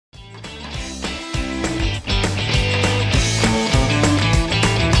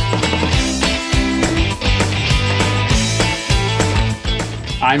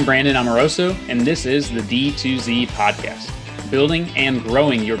I'm Brandon Amoroso, and this is the D2Z podcast, building and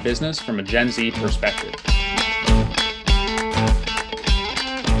growing your business from a Gen Z perspective.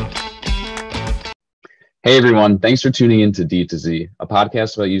 Hey everyone, thanks for tuning in to D2Z, a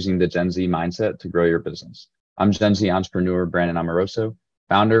podcast about using the Gen Z mindset to grow your business. I'm Gen Z entrepreneur Brandon Amoroso,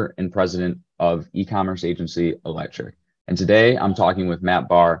 founder and president of e-commerce agency Electric. And today I'm talking with Matt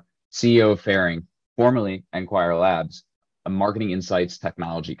Bahr, CEO of Faring, formerly EnquireLabs, a marketing insights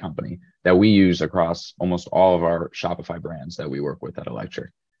technology company that we use across almost all of our Shopify brands that we work with at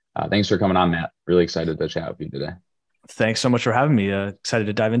Electric. Thanks for coming on, Matt. Really excited to chat with you today. Thanks so much for having me. Excited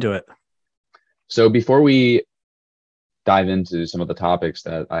to dive into it. So before we dive into some of the topics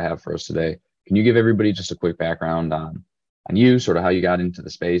that I have for us today, can you give everybody just a quick background on you, sort of how you got into the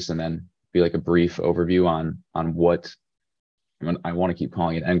space, and then be like a brief overview on what, I want to keep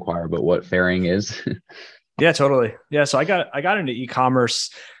calling it Enquire, but what Faring is? Yeah, totally. Yeah. So I got into e-commerce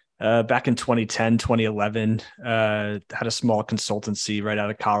back in 2010, 2011, had a small consultancy right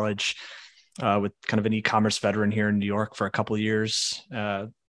out of college with kind of an e-commerce veteran here in New York for a couple of years.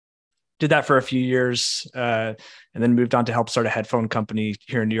 Did that for a few years and then moved on to help start a headphone company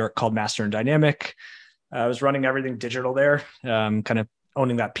here in New York called Master and Dynamic. I was running everything digital there, kind of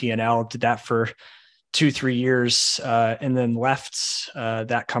owning that P&L, did that for 2-3 years and then left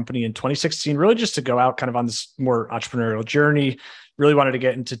that company in 2016, really just to go out kind of on this more entrepreneurial journey. Really wanted to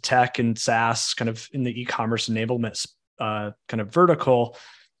get into tech and SaaS, kind of in the e-commerce enablement kind of vertical.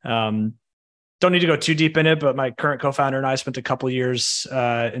 Don't need to go too deep in it, but my current co-founder and I spent a couple of years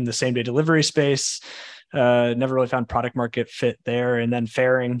in the same day delivery space. Never really found product market fit there. And then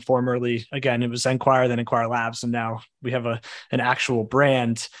Faring, formerly, again, it was Enquire, then EnquireLabs, and now we have an actual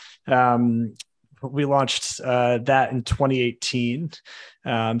brand. We launched that in 2018.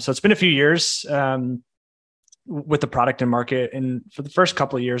 So it's been a few years with the product and market. And for the first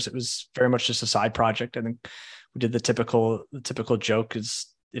couple of years, it was very much just a side project. I think we did the typical joke is,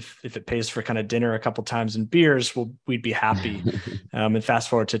 if it pays for kind of dinner a couple times and beers, we'd be happy. And fast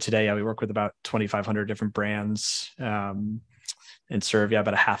forward to today, we work with about 2,500 different brands and serve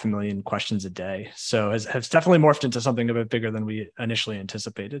about 500,000 questions a day. So has definitely morphed into something a bit bigger than we initially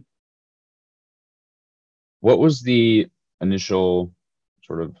anticipated. What was the initial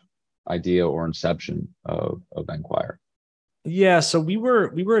sort of idea or inception of Enquire? Yeah, so we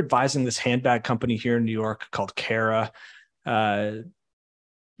were advising this handbag company here in New York called Cara. Low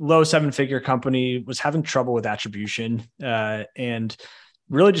 7-figure company, was having trouble with attribution. And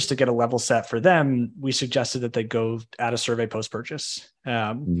really just to get a level set for them, we suggested that they go add a survey post-purchase.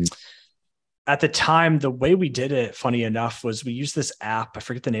 At the time, the way we did it, funny enough, was we used this app, I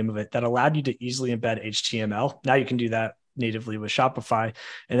forget the name of it, that allowed you to easily embed HTML. Now you can do that natively with Shopify.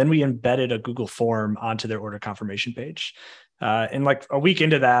 And then we embedded a Google form onto their order confirmation page. And like a week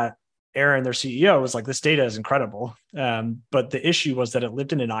into that, Aaron, their CEO, was like, this data is incredible. But the issue was that it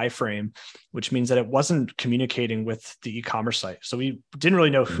lived in an iframe, which means that it wasn't communicating with the e-commerce site. So we didn't really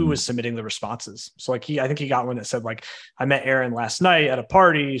know who was submitting the responses. So like I think he got one that said like, I met Aaron last night at a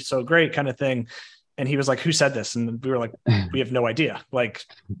party, so great kind of thing. And he was like, who said this? And we were like, we have no idea. Like,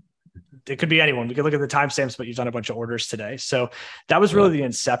 it could be anyone. We could look at the timestamps, but you've done a bunch of orders today. So that was really the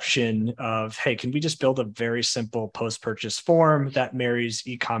inception of, hey, can we just build a very simple post-purchase form that marries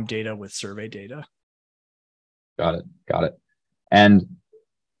e-com data with survey data? Got it. And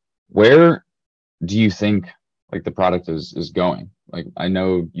where do you think like the product is going? Like, I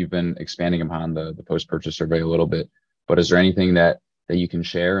know you've been expanding upon the post-purchase survey a little bit, but is there anything that you can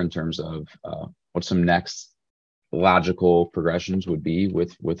share in terms of what some next logical progressions would be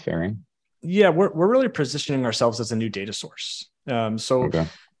with Faring? Yeah, we're really positioning ourselves as a new data source.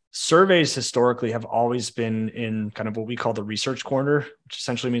 Surveys historically have always been in kind of what we call the research corner, which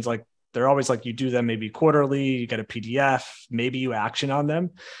essentially means like they're always like you do them maybe quarterly, you get a PDF, maybe you action on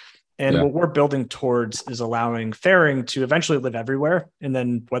them. And what we're building towards is allowing Faring to eventually live everywhere. And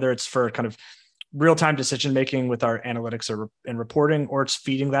then whether it's for kind of real-time decision-making with our analytics and reporting, or it's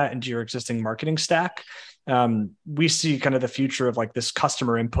feeding that into your existing marketing stack. We see kind of the future of like this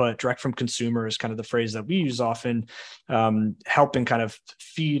customer input, direct from consumer is kind of the phrase that we use often, helping kind of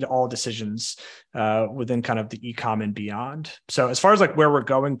feed all decisions within kind of the e-com and beyond. So as far as like where we're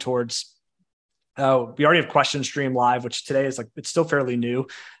going towards, we already have Question Stream live, which today is like, it's still fairly new.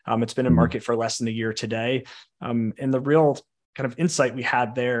 It's been in market for less than a year today. And the real kind of insight we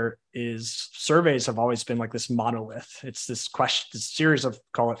had there is surveys have always been like this monolith. It's this series of,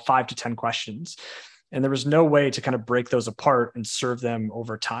 call it 5 to 10 questions. And there was no way to kind of break those apart and serve them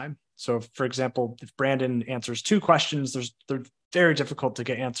over time. So for example, if Brandon answers 2 questions, they're very difficult to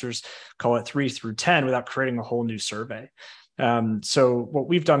get answers, call it 3 through 10, without creating a whole new survey. So what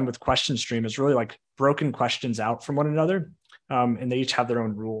we've done with Question Stream is really like broken questions out from one another, and they each have their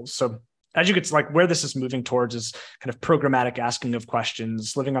own rules. So as you get like where this is moving towards is kind of programmatic asking of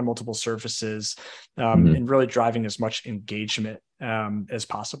questions, living on multiple surfaces, and really driving as much engagement as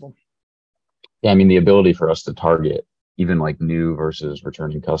possible. Yeah, I mean, the ability for us to target even like new versus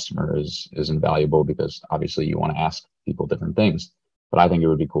returning customer is invaluable, because obviously you want to ask people different things. But I think it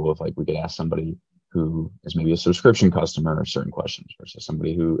would be cool if like we could ask somebody who is maybe a subscription customer certain questions versus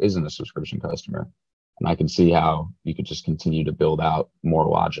somebody who isn't a subscription customer. And I can see how you could just continue to build out more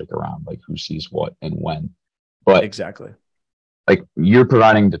logic around like who sees what and when. But exactly, like you're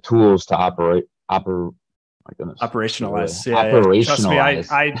providing the tools to operationalize. Yeah, operationalize. Trust me,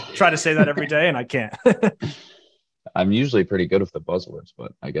 I try to say that every day and I can't. I'm usually pretty good with the buzzwords,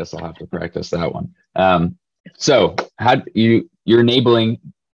 but I guess I'll have to practice that one. So how you're enabling,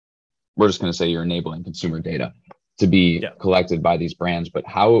 we're just going to say you're enabling consumer data to be collected by these brands, but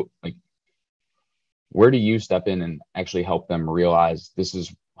how, like, where do you step in and actually help them realize this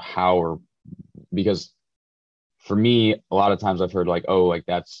is how, or because for me, a lot of times I've heard like, oh, like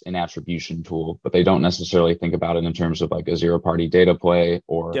that's an attribution tool, but they don't necessarily think about it in terms of like a zero-party data play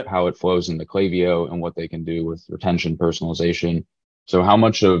or how it flows into Klaviyo and what they can do with retention, personalization. So how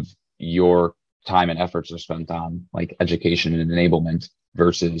much of your time and efforts are spent on like education and enablement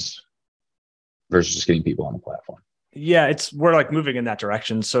versus just getting people on the platform? Yeah, we're like moving in that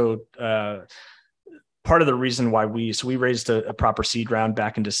direction. So part of the reason why we raised a proper seed round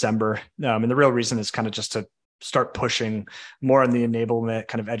back in December. And the real reason is kind of just to start pushing more on the enablement,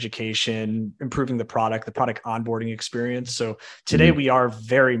 kind of education, improving the product onboarding experience. So today we are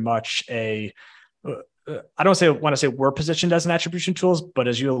very much I don't want to say we're positioned as an attribution tools, but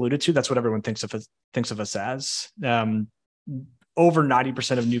as you alluded to, that's what everyone thinks of us as. Over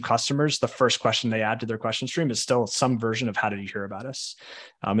 90% of new customers, the first question they add to their question stream is still some version of how did you hear about us?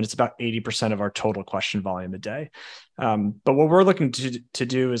 And it's about 80% of our total question volume a day. But what we're looking to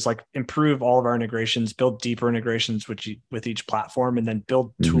do is like improve all of our integrations, build deeper integrations with each platform, and then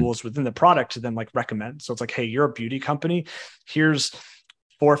build tools within the product to then like recommend. So it's like, hey, you're a beauty company. Here's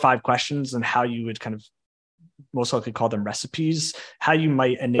 4 or 5 questions and how you would kind of most likely call them recipes, how you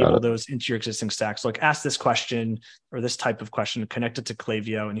might enable those into your existing stacks. Like ask this question or this type of question, connect it to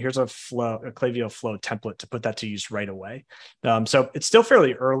Klaviyo, and here's a Klaviyo flow template to put that to use right away. So it's still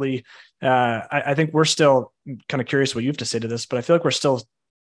fairly early. I think we're still kind of curious what you have to say to this, but I feel like we're still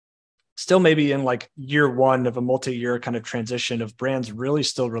maybe in like year one of a multi-year kind of transition of brands really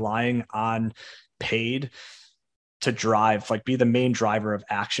still relying on paid to drive, like be the main driver of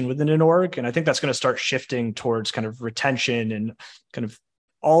action within an org. And I think that's going to start shifting towards kind of retention, and kind of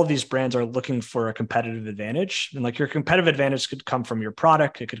all of these brands are looking for a competitive advantage. And like your competitive advantage could come from your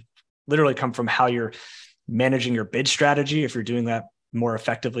product. It could literally come from how you're managing your bid strategy, if you're doing that more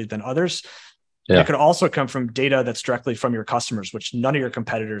effectively than others. It could also come from data that's directly from your customers, which none of your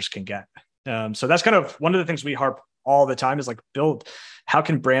competitors can get. So that's kind of one of the things we harp all the time is like how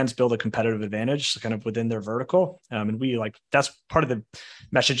can brands build a competitive advantage kind of within their vertical? And we like, that's part of the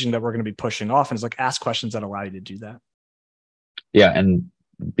messaging that we're going to be pushing off, and is like ask questions that allow you to do that. Yeah. And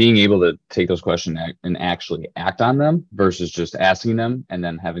being able to take those questions and actually act on them versus just asking them and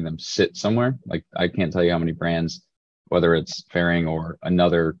then having them sit somewhere. Like I can't tell you how many brands, whether it's Fairing or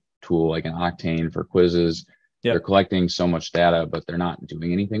another tool like an Octane for quizzes, they're collecting so much data, but they're not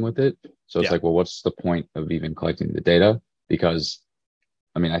doing anything with it. So it's like, well, what's the point of even collecting the data? Because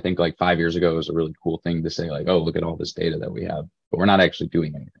I mean, I think like 5 years ago, it was a really cool thing to say like, oh, look at all this data that we have, but we're not actually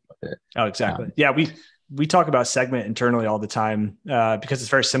doing anything with it. Oh, exactly. We talk about Segment internally all the time because it's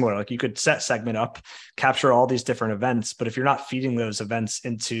very similar. Like you could set Segment up, capture all these different events, but if you're not feeding those events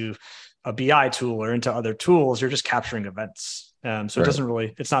into a BI tool or into other tools, you're just capturing events. So it doesn't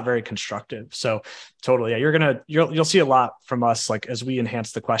really, it's not very constructive. So totally. Yeah. You'll see a lot from us, like as we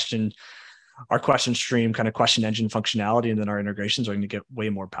enhance our question stream kind of question engine functionality, and then our integrations are going to get way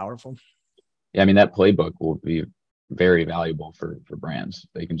more powerful. Yeah. I mean, that playbook will be very valuable for brands.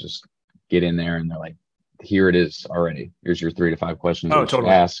 They can just get in there and they're like, here it is already. Here's your 3 to 5 questions to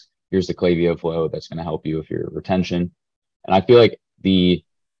ask. Here's the Klaviyo flow that's going to help you with your retention. And I feel like the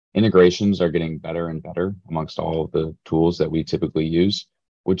integrations are getting better and better amongst all of the tools that we typically use,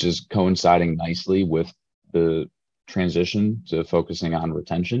 which is coinciding nicely with the transition to focusing on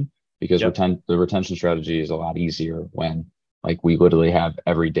retention, because the retention strategy is a lot easier when like we literally have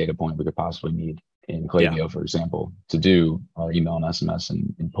every data point we could possibly need in Klaviyo, for example, to do our email and SMS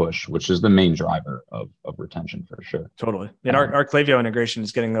and push, which is the main driver of retention for sure. Totally. And our Klaviyo integration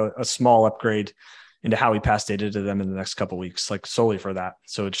is getting a small upgrade into how we pass data to them in the next couple of weeks, like solely for that.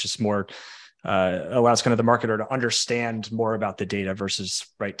 So it's just more allows kind of the marketer to understand more about the data versus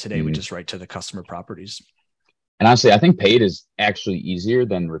today we just write to the customer properties. And honestly, I think paid is actually easier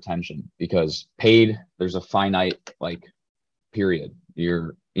than retention, because paid, there's a finite period.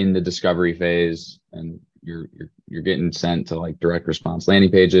 You're in the discovery phase and you're getting sent to direct response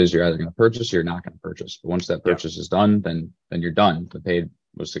landing pages. You're either going to purchase or you're not going to purchase. But once that purchase is done, then you're done. The paid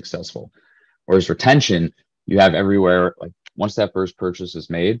was successful. Whereas retention, you have everywhere, once that first purchase is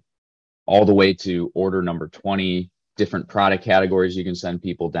made, all the way to order number 20, different product categories you can send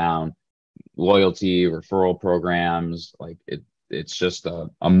people down, loyalty, referral programs. It's just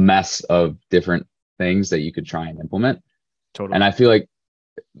a mess of different things that you could try and implement. Totally. And I feel like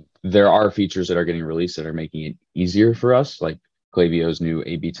there are features that are getting released that are making it easier for us, like Klaviyo's new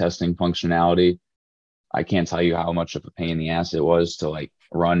A/B testing functionality. I can't tell you how much of a pain in the ass it was to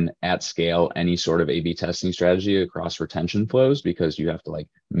run at scale any sort of A/B testing strategy across retention flows, because you have to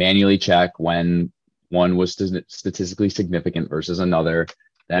manually check when one was statistically significant versus another,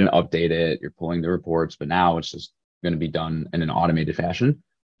 then update it. You're pulling the reports, but now it's just going to be done in an automated fashion.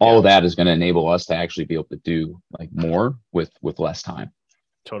 All of that is going to enable us to actually be able to do more with less time.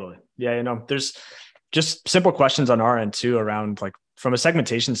 Totally. Yeah. There's just simple questions on our end too, around from a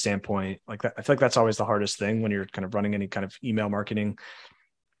segmentation standpoint, I feel like that's always the hardest thing when you're kind of running any kind of email marketing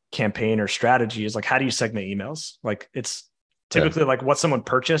campaign or strategy, is how do you segment emails? It's typically what someone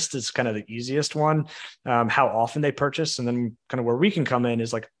purchased is kind of the easiest one, how often they purchase. And then kind of where we can come in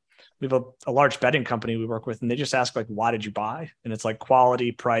is we have a large bedding company we work with, and they just ask why did you buy? And it's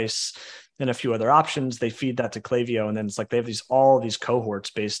quality, price, and a few other options. They feed that to Klaviyo. And then it's they have all these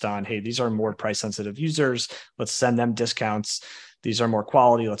cohorts based on, hey, these are more price sensitive users. Let's send them discounts. These are more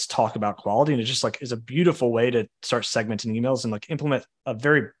quality. Let's talk about quality. And it just is a beautiful way to start segmenting emails and implement a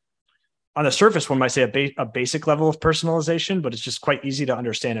very, on the surface, one might say a basic level of personalization, but it's just quite easy to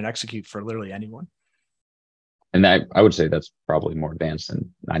understand and execute for literally anyone. And I would say that's probably more advanced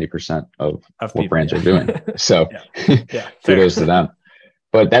than 90% of what brands are doing. So kudos to them.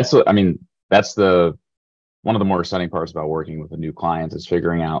 But that's one of the more exciting parts about working with a new client is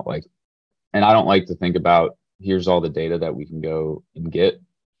figuring out and I don't like to think about here's all the data that we can go and get.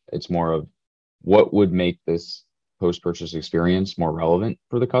 It's more of what would make this post-purchase experience more relevant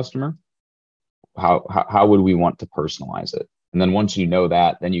for the customer. How would we want to personalize it? And then once you know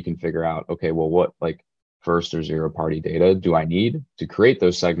that, then you can figure out, okay, well, what first or zero party data do I need to create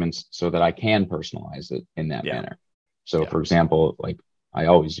those segments so that I can personalize it in that manner? So for example, I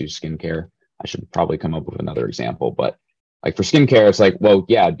always use skincare. I should probably come up with another example, but for skincare, it's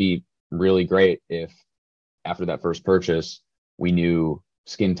it'd be really great if after that first purchase, we knew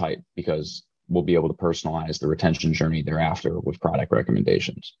skin type, because we'll be able to personalize the retention journey thereafter with product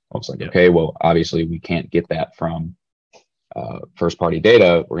recommendations. It's okay, well, obviously we can't get that from first party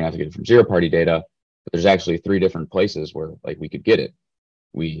data. We're gonna have to get it from zero party data. But there's actually 3 different places where we could get it.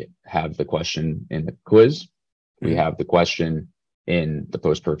 We have the question in the quiz, we have the question in the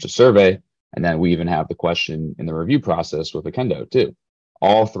post-purchase survey, and then we even have the question in the review process with Akendo too.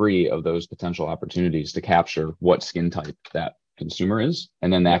 All 3 of those potential opportunities to capture what skin type that consumer is,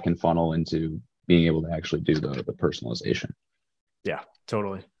 and then that can funnel into being able to actually do the personalization. Yeah,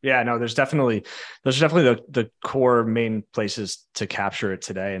 totally. Yeah, no, there's definitely the core main places to capture it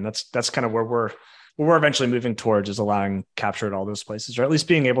today, and that's kind of where we're eventually moving towards, is allowing capture at all those places, or at least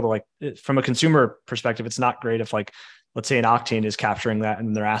being able to from a consumer perspective, it's not great if let's say an Octane is capturing that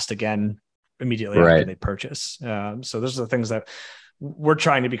and they're asked again immediately after they purchase. So those are the things that we're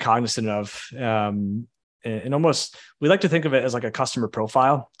trying to be cognizant of. And almost, we like to think of it as a customer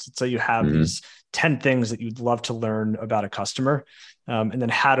profile. So you have these 10 things that you'd love to learn about a customer. And then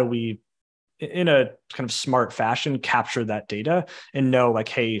how do we, in a kind of smart fashion, capture that data and know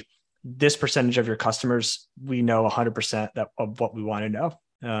hey, this percentage of your customers, we know 100% of what we want to know.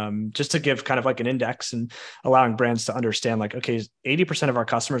 Just to give kind of an index and allowing brands to understand okay, 80% of our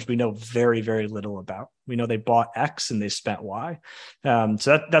customers, we know very, very little about. We know they bought X and they spent Y.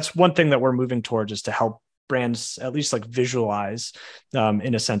 So that's one thing that we're moving towards, is to help brands at least visualize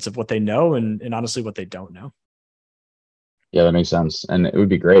in a sense of what they know and honestly what they don't know. Yeah, that makes sense. And it would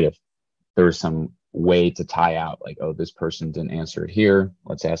be great if there was some way to tie out oh, this person didn't answer it here,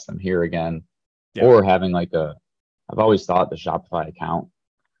 let's ask them here again. Or having I've always thought the Shopify account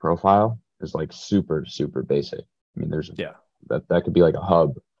profile is super basic. There's that could be a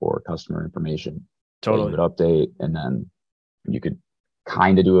hub for customer information. Totally. You would update, and then you could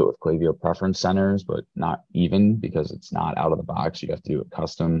kind of do it with Klaviyo preference centers, but not even, because it's not out of the box. You have to do it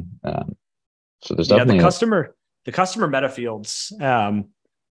custom. So there's definitely the customer meta fields.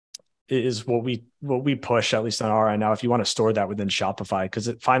 is what we push, at least on our end now, if you want to store that within Shopify, because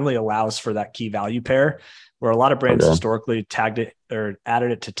it finally allows for that key value pair, where a lot of brands historically tagged it or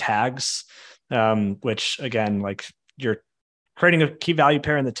added it to tags, which again, like you're creating a key value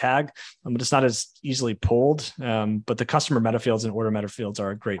pair in the tag, but it's not as easily pulled. But the customer meta fields and order meta fields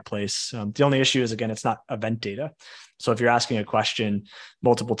are a great place. The only issue is, again, it's not event data. So if you're asking a question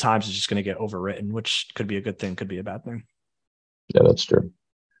multiple times, it's just going to get overwritten, which could be a good thing, could be a bad thing. Yeah, that's true.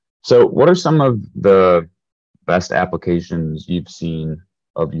 So what are some of the best applications you've seen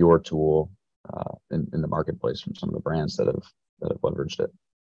of your tool in the marketplace from some of the brands that have leveraged it?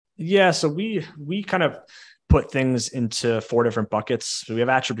 Yeah, so we kind of put things into 4 different buckets. So we have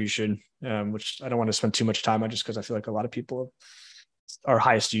attribution, which I don't want to spend too much time on just because I feel like a lot of people our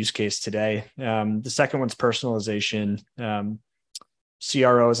highest use case today. The second one's personalization.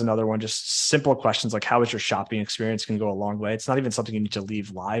 CRO is another one, just simple questions like how is your shopping experience can go a long way. It's not even something you need to leave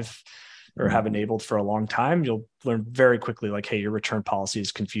live or have enabled for a long time. You'll learn very quickly, like, hey, your return policy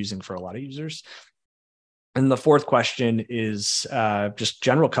is confusing for a lot of users. And the fourth question is just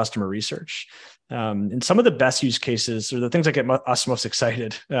general customer research. And some of the best use cases, or the things that get us most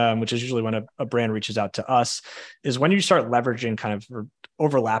excited, which is usually when a brand reaches out to us, is when you start leveraging kind of or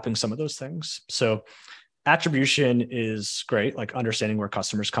overlapping some of those things. So attribution is great, like understanding where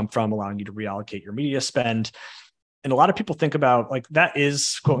customers come from, allowing you to reallocate your media spend. And a lot of people think about like that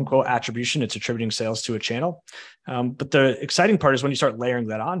is quote unquote attribution. It's attributing sales to a channel. But the exciting part is when you start layering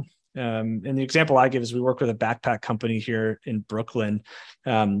that on. And the example I give is we work with a backpack company here in Brooklyn.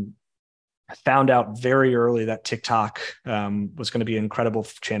 I found out very early that TikTok was going to be an incredible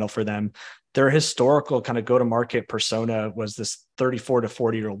channel for them. Their historical kind of go-to-market persona was this 34 to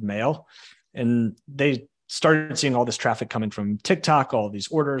 40-year-old male. And they started seeing all this traffic coming from TikTok, all these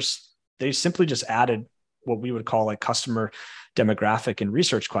orders. They simply just added what we would call like customer demographic and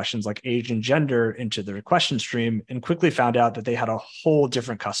research questions like age and gender into their question stream, and quickly found out that they had a whole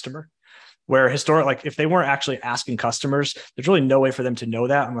different customer. Where like if they weren't actually asking customers, there's really no way for them to know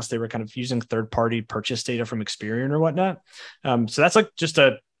that unless they were kind of using third-party purchase data from Experian or whatnot. So that's like just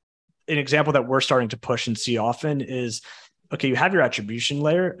an example that we're starting to push and see often is, okay, you have your attribution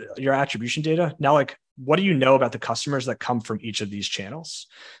layer, your attribution data. Now, like, what do you know about the customers that come from each of these channels?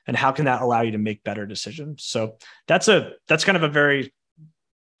 And how can that allow you to make better decisions? So that's kind of a very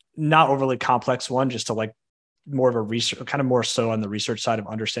not overly complex one, just to like more of a research, kind of more so on the research side of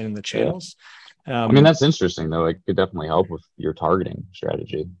understanding the channels. Yeah. I mean, that's interesting though. Like, it could definitely help with your targeting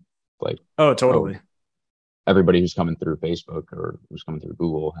strategy. Like, oh, totally. Everybody who's coming through Facebook or who's coming through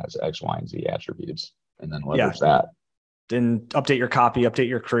Google has X, Y, and Z attributes, and then leverage that. Then update your copy, update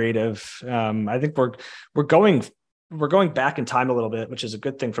your creative. I think we're going back in time a little bit, which is a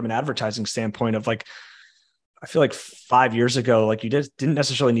good thing from an advertising standpoint of like, I feel like 5 years ago, like you didn't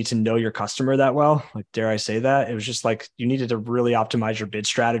necessarily need to know your customer that well. Like, dare I say that? It was just like you needed to really optimize your bid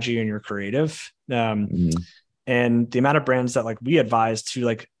strategy and your creative. And the amount of brands that like we advised to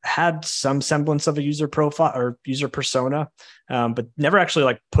like had some semblance of a user profile or user persona, but never actually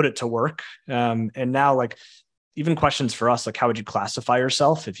like put it to work. And now like even questions for us, like how would you classify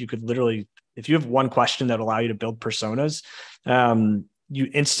yourself? If you have one question that allow you to build personas, you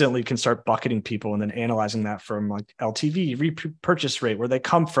instantly can start bucketing people and then analyzing that from like LTV, repurchase rate, where they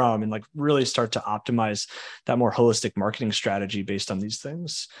come from, and like really start to optimize that more holistic marketing strategy based on these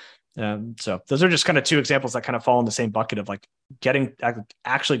things. So those are just kind of two examples that kind of fall in the same bucket of like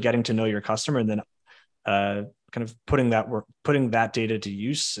actually getting to know your customer, and then kind of putting that data to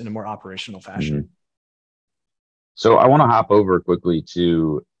use in a more operational fashion. Mm-hmm. So I want to hop over quickly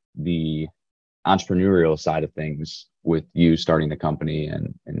to the entrepreneurial side of things with you starting the company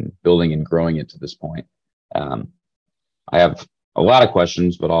and building and growing it to this point. I have a lot of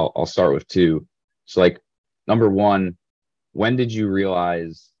questions, but I'll start with two. So like, number one, when did you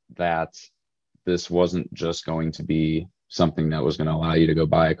realize that this wasn't just going to be something that was going to allow you to go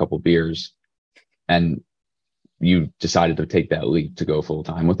buy a couple beers, and you decided to take that leap to go full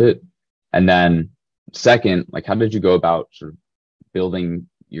time with it? And then second, like, how did you go about sort of building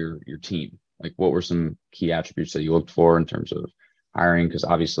your team? Like, what were some key attributes that you looked for in terms of hiring? Because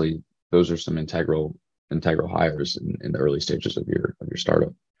obviously those are some integral hires in the early stages of your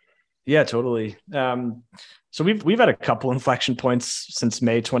startup. Yeah, totally. So we've had a couple inflection points since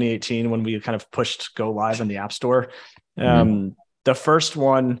May 2018 when we kind of pushed go live in the App Store. The first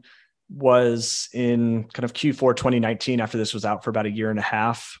one was in kind of Q4 2019. After this was out for about a year and a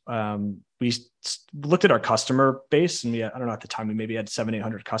half, we looked at our customer base, and I don't know, at the time we maybe had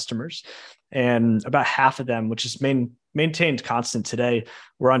 700-800 customers, and about half of them, which is maintained constant today,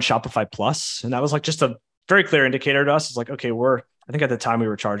 were on Shopify Plus. And that was like just a very clear indicator to us. It's like, okay, we're I think at the time we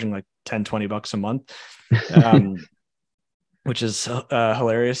were charging like 10, $20 a month, um, which is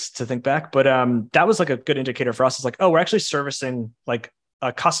hilarious to think back. But that was like a good indicator for us. It's like, oh, we're actually servicing like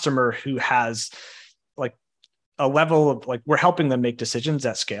a customer who has like a level of like, we're helping them make decisions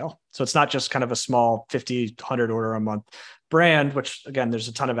at scale. So it's not just kind of a small 50, 100 order a month brand, which again, there's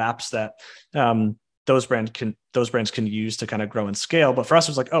a ton of apps that those brands can use to kind of grow and scale. But for us,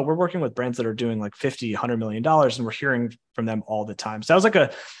 it was like, oh, we're working with brands that are doing like 50, $100 million, and we're hearing from them all the time. So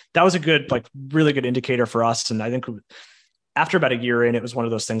that was a good, like really good indicator for us. And I think after about a year in, it was one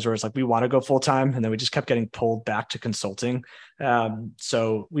of those things where it's like, we want to go full time. And then we just kept getting pulled back to consulting.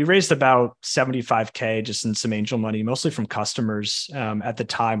 So we raised about 75K just in some angel money, mostly from customers at the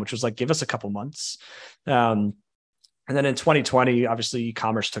time, which was like, give us a couple months. And then in 2020, obviously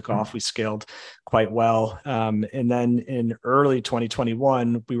e-commerce took off. We scaled quite well. And then in early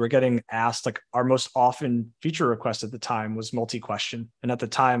 2021, we were getting asked, like our most often feature request at the time was multi-question. And at the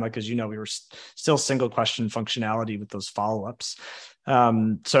time, like, as you know, we were still single question functionality with those follow-ups.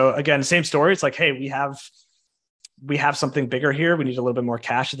 So again, same story. It's like, hey, we have something bigger here. We need a little bit more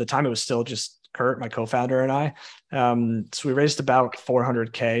cash. At the time, it was still just Kurt, my co-founder, and I. So we raised about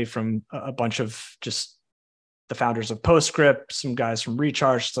 400K from a bunch of just the founders of Postscript, some guys from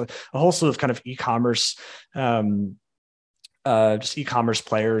Recharge, so a whole slew of kind of e-commerce, just e-commerce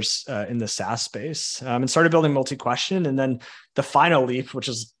players in the SaaS space, and started building multi-question. And then the final leap, which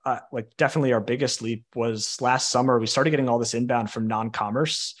is like definitely our biggest leap, was last summer. We started getting all this inbound from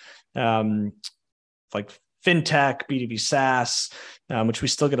non-commerce, like fintech, B2B SaaS, which we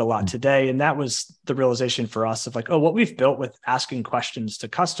still get a lot today. And that was the realization for us of like, oh, what we've built with asking questions to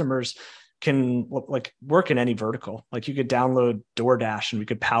customers can like work in any vertical. Like you could download DoorDash and we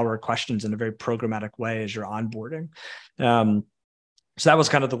could power questions in a very programmatic way as you're onboarding. So that was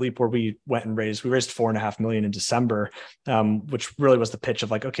kind of the leap where we went and raised 4.5 million in December, which really was the pitch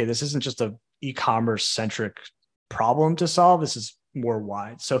of like, okay, this isn't just a e-commerce centric problem to solve. This is more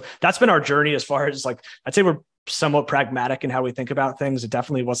wide. So that's been our journey as far as like, I'd say we're somewhat pragmatic in how we think about things. It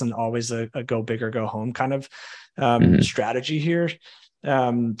definitely wasn't always a go big or go home kind of strategy here.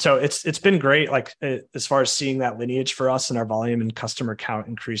 So it's been great, like as far as seeing that lineage for us and our volume and customer count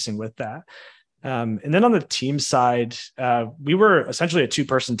increasing with that. And then on the team side, we were essentially a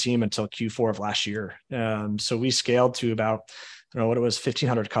 2-person team until Q4 of last year. So we scaled to about, I don't know what it was,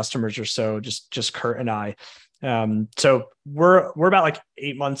 1,500 customers or so, just Kurt and I. So we're about like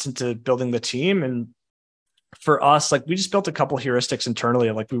 8 months into building the team. And for us, like we just built a couple of heuristics internally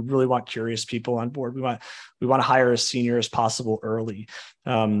of like, we really want curious people on board. We want to hire as senior as possible early.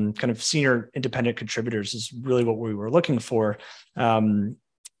 Kind of senior independent contributors is really what we were looking for.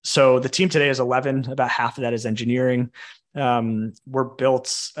 So the team today is 11, about half of that is engineering. We're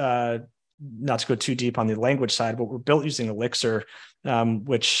built, not to go too deep on the language side, but we're built using Elixir,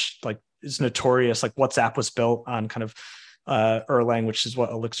 which like is notorious. Like WhatsApp was built on kind of Erlang, which is what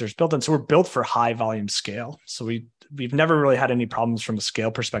Elixir is built on. So we're built for high volume scale. So we've never really had any problems from a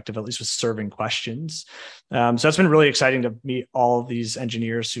scale perspective, at least with serving questions. So it's been really exciting to meet all of these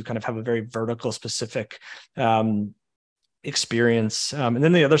engineers who kind of have a very vertical specific experience. And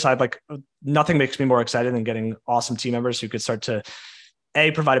then the other side, like nothing makes me more excited than getting awesome team members who could start to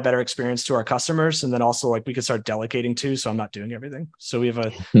provide a better experience to our customers. And then also like we could start delegating too. So I'm not doing everything. So we have a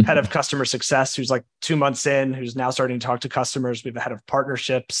head of customer success who's like 2 months in, who's now starting to talk to customers. We have a head of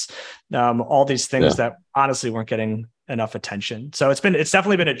partnerships, all these things that honestly weren't getting enough attention. So it's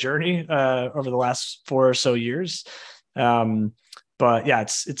definitely been a journey over the last 4 or so years. But yeah,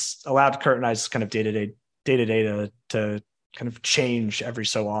 it's allowed Kurt and I's kind of day-to-day to kind of change every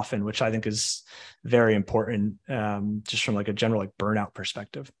so often, which I think is very important, just from like a general like burnout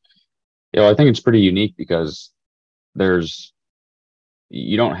perspective. Yeah, well, I think it's pretty unique because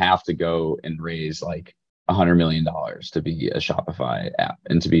you don't have to go and raise like $100 million to be a Shopify app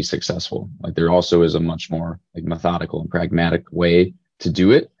and to be successful. Like there also is a much more like methodical and pragmatic way to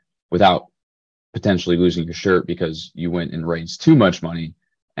do it without potentially losing your shirt because you went and raised too much money.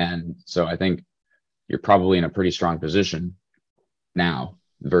 And so I think you're probably in a pretty strong position now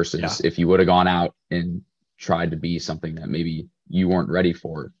versus if you would have gone out and tried to be something that maybe you weren't ready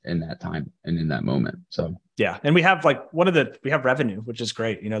for in that time and in that moment. So yeah. And we have like we have revenue, which is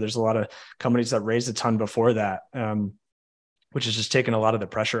great. You know, there's a lot of companies that raised a ton before that, which has just taken a lot of the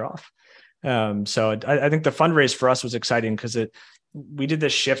pressure off. So I think the fundraise for us was exciting because we did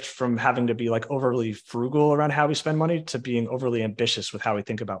this shift from having to be like overly frugal around how we spend money to being overly ambitious with how we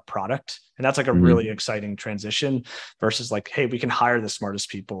think about product. And that's like a really exciting transition versus like, hey, we can hire the smartest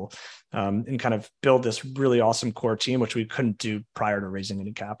people and kind of build this really awesome core team, which we couldn't do prior to raising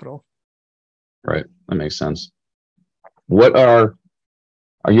any capital. Right. That makes sense. Are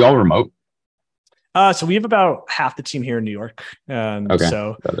you all remote? So we have about half the team here in New York. Okay.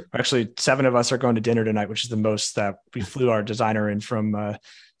 So actually 7 of us are going to dinner tonight, which is the most that we flew our designer in from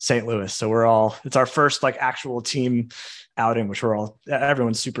St. Louis. So it's our first like actual team outing, which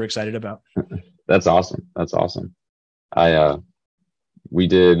everyone's super excited about. That's awesome. That's awesome. We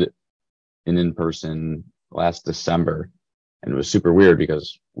did an in-person last December, and it was super weird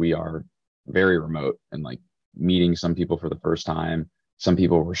because we are very remote and like meeting some people for the first time. Some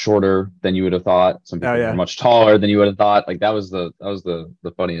people were shorter than you would have thought. Some people were much taller than you would have thought. Like that was the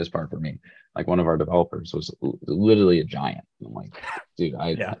funniest part for me. Like one of our developers was literally a giant. I'm like, dude,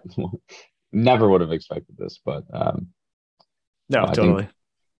 I never would have expected this, but no, totally.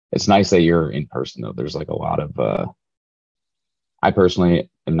 It's nice that you're in person though. There's like a lot of I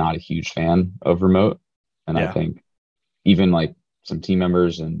personally am not a huge fan of remote, and I think even like some team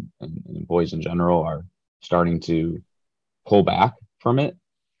members and employees in general are starting to pull back from it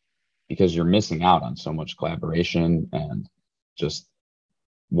because you're missing out on so much collaboration and just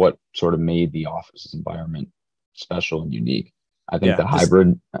what sort of made the office environment special and unique. I think the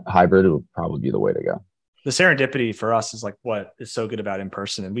hybrid will probably be the way to go. The serendipity for us is like what is so good about in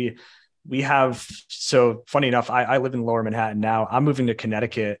person. And we have, so funny enough, I live in Lower Manhattan now. I'm moving to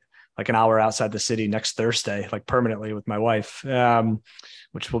Connecticut, like an hour outside the city next Thursday, like permanently with my wife,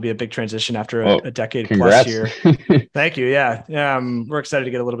 which will be a big transition after a decade plus here. Thank you. Yeah. We're excited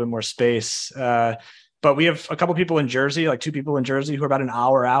to get a little bit more space. But we have a couple people in Jersey, like 2 people in Jersey who are about an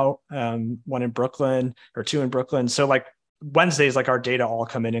hour out, 1 in Brooklyn or 2 in Brooklyn. So like Wednesdays, like our data all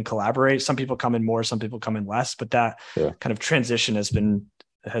come in and collaborate. Some people come in more, some people come in less, but that kind of transition has been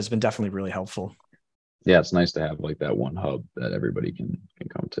definitely really helpful. Yeah. It's nice to have like that one hub that everybody can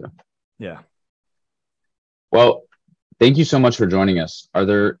come to. Yeah. Well, thank you so much for joining us.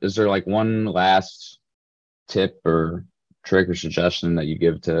 Is there like one last tip or trick or suggestion that you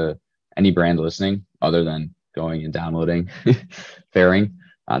give to any brand listening other than going and downloading Fairing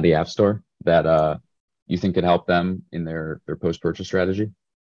on the App Store that you think could help them in their post-purchase strategy?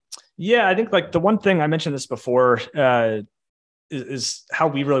 Yeah, I think like the one thing I mentioned this before is how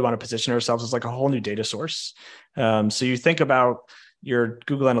we really want to position ourselves as like a whole new data source. So you think about your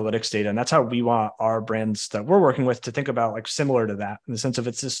Google Analytics data, and that's how we want our brands that we're working with to think about, like similar to that, in the sense of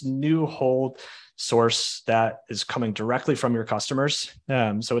it's this new whole source that is coming directly from your customers.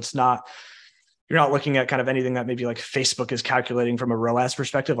 So you're not looking at kind of anything that maybe like Facebook is calculating from a ROAS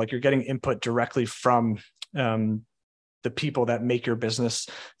perspective. Like you're getting input directly from the people that make your business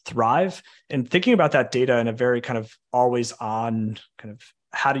thrive, and thinking about that data in a very kind of always on kind of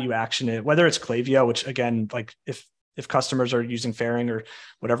how do you action it, whether it's Klaviyo, which again, like if customers are using Fairing or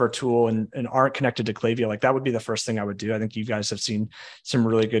whatever tool and aren't connected to Klaviyo, like that would be the first thing I would do. I think you guys have seen some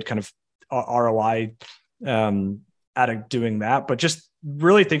really good kind of ROI at doing that, but just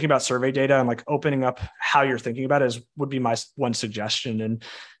really thinking about survey data and like opening up how you're thinking about it would be my one suggestion. And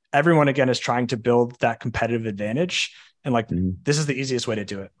everyone again is trying to build that competitive advantage. And like, this is the easiest way to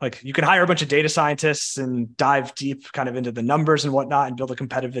do it. Like you can hire a bunch of data scientists and dive deep kind of into the numbers and whatnot and build a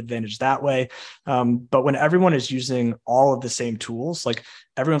competitive advantage that way. But when everyone is using all of the same tools, like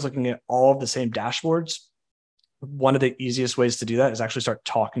everyone's looking at all of the same dashboards, one of the easiest ways to do that is actually start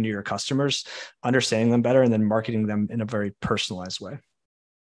talking to your customers, understanding them better, and then marketing them in a very personalized way.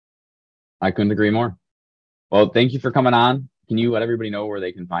 I couldn't agree more. Well, thank you for coming on. Can you let everybody know where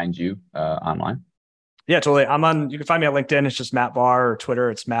they can find you online? Yeah, totally. You can find me at LinkedIn. It's just Matt Bahr, or Twitter.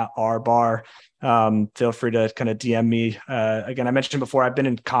 It's Matt R. Bahr. Feel free to kind of DM me. Again, I mentioned before, I've been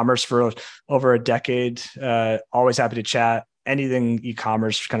in commerce for over a decade. Always happy to chat. Anything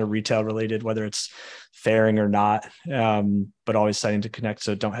e-commerce, kind of retail related, whether it's Fairing or not, but always exciting to connect.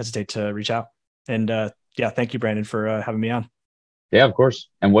 So don't hesitate to reach out. And thank you, Brandon, for having me on. Yeah, of course.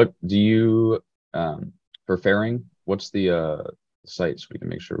 And what do you, for Fairing, what's the site so we can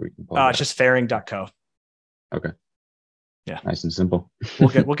make sure we can it's just fairing.co. Okay. Yeah. Nice and simple. We'll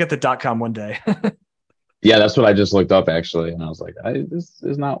get the .com one day. Yeah, that's what I just looked up actually, and I was like, this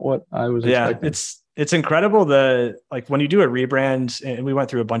is not what I was expecting. It's incredible. Like when you do a rebrand, and we went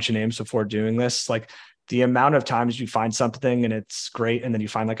through a bunch of names before doing this, like the amount of times you find something and it's great, and then you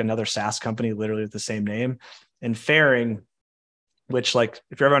find like another SaaS company literally with the same name. And Fairing, which like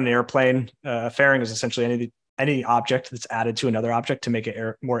if you're ever on an airplane, Fairing is essentially any object that's added to another object to make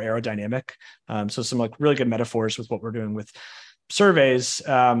it more aerodynamic. So some like really good metaphors with what we're doing with surveys,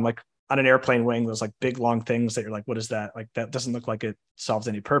 like on an airplane wing, those like big long things that you're like, what is that? Like that doesn't look like it solves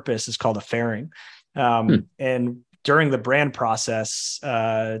any purpose. It's called a fairing. And during the brand process,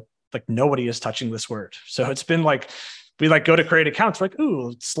 like nobody is touching this word. So it's been like we like go to create accounts. We're like,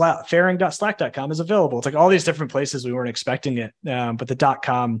 ooh, fairing.slack.com is available. It's like all these different places we weren't expecting it. But the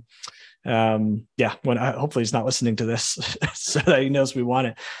 .com, when hopefully he's not listening to this so that he knows we want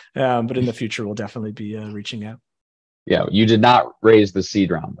it. But in the future, we'll definitely be reaching out. Yeah, you did not raise the seed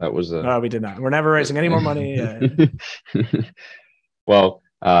round. That was we did not. We're never raising any more money. Well,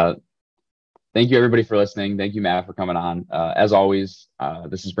 thank you everybody for listening. Thank you, Matt, for coming on. As always,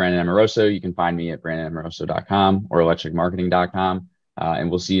 this is Brandon Amoroso. You can find me at brandonamoroso.com or electricmarketing.com, and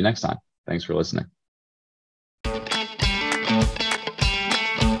we'll see you next time. Thanks for listening.